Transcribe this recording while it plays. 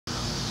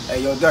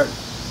Hey, yo, Dirt.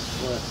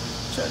 What?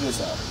 Check this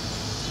out.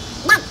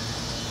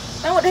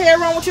 Man, what the hell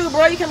wrong with you,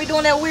 bro? You can't be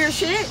doing that weird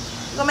shit.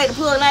 You gonna make the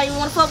plug not even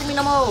wanna fuck with me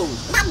no more.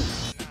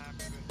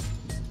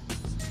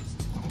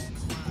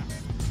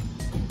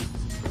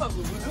 Fuck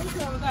with me.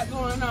 What's got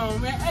going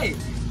on, man? Hey,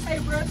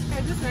 bro,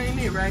 hey, this ain't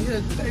it right here.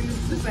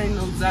 This ain't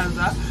no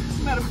Zaza.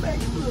 Matter of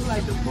fact, it look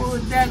like the bull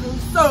dagger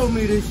sold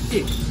me this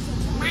shit.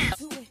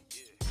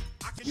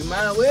 You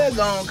might as well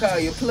go and call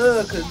your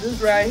plug, cause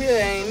this right here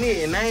ain't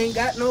it, and I ain't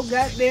got no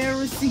goddamn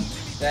receipt.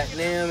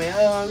 Goddamn,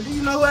 man, do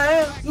you know who I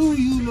am? Do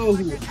you know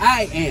who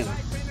I am?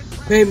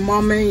 Baby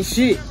mama ain't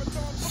shit.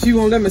 She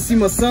won't let me see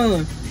my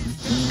son.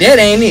 That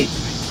ain't it.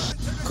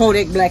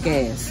 Kodak black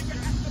ass.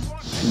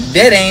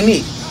 That ain't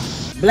it.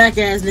 Black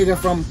ass nigga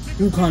from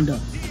Uganda.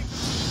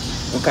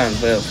 What kind of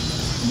bell?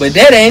 But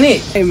that ain't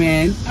it. Hey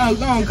man, I'm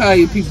gonna call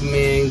your people,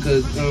 man,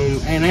 cause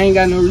and I ain't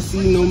got no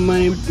receipt, no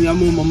money. I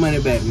want my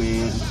money back,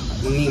 man.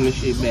 I need my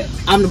shit back.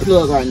 I'm the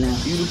plug right now.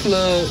 You the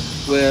plug?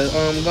 Well,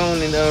 go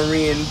on and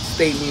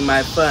reinstate me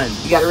my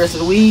funds. You got the rest of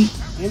the weed?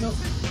 Ain't no,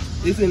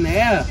 it's in the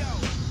air,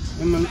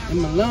 in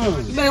my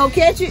lungs. You better go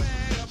catch it.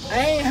 I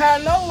ain't high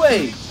no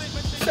way.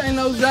 This ain't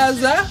no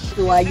Zaza.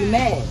 So why you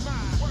mad?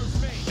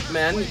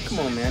 Man, come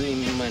on, man. I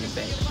need my money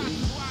back, please.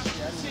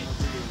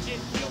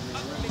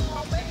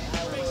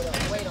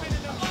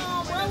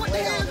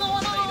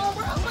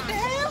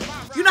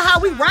 You know how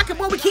we rockin',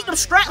 boy? We keep them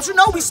straps, you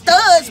know we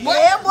studs, boy.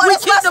 Yeah, boy. We